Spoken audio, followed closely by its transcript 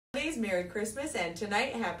holidays, Merry Christmas, and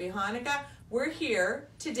tonight, Happy Hanukkah. We're here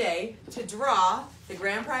today to draw the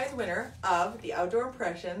grand prize winner of the Outdoor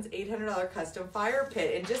Impressions $800 custom fire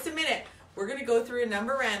pit. In just a minute, we're going to go through a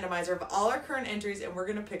number randomizer of all our current entries and we're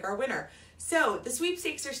going to pick our winner. So the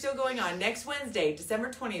sweepstakes are still going on. Next Wednesday, December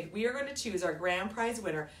 20th, we are going to choose our grand prize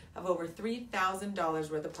winner of over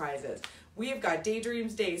 $3,000 worth of prizes. We have got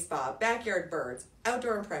Daydreams Day Spa, Backyard Birds,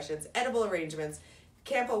 Outdoor Impressions, Edible Arrangements,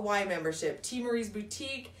 Campo Y membership, T. Marie's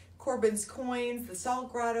Boutique, Corbin's Coins, the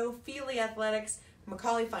Salt Grotto, Feely Athletics,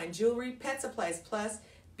 Macaulay Fine Jewelry, Pet Supplies Plus,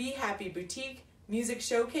 Be Happy Boutique, Music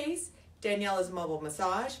Showcase, Daniela's Mobile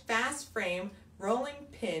Massage, Fast Frame, Rolling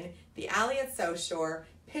Pin, The Alley at South Shore,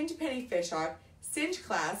 Pinch Penny Fish Hawk, Cinch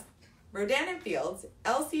Class, Rodan and Fields,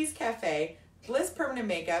 Elsie's Cafe, Bliss Permanent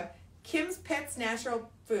Makeup, Kim's Pets Natural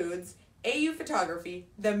Foods, AU Photography,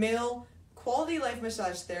 The Mill, Quality Life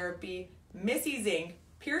Massage Therapy, Missy's Inc.,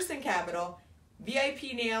 Pearson Capital,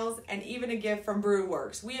 VIP Nails, and even a gift from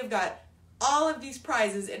Brewworks. We have got all of these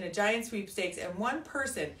prizes in a giant sweepstakes, and one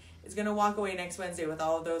person is going to walk away next Wednesday with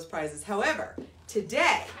all of those prizes. However,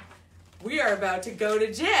 today, we are about to go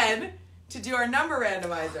to Jen to do our number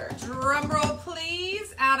randomizer. Drum roll,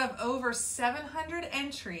 please. Out of over 700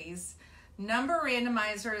 entries, number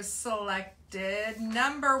randomizer is selected.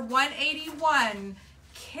 Number 181,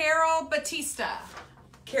 Carol Batista.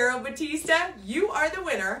 Carol Batista, you are the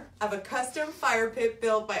winner of a custom fire pit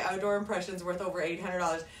built by Outdoor Impressions worth over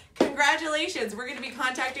 $800. Congratulations. We're going to be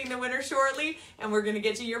contacting the winner shortly, and we're going to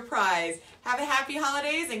get you your prize. Have a happy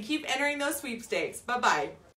holidays and keep entering those sweepstakes. Bye-bye.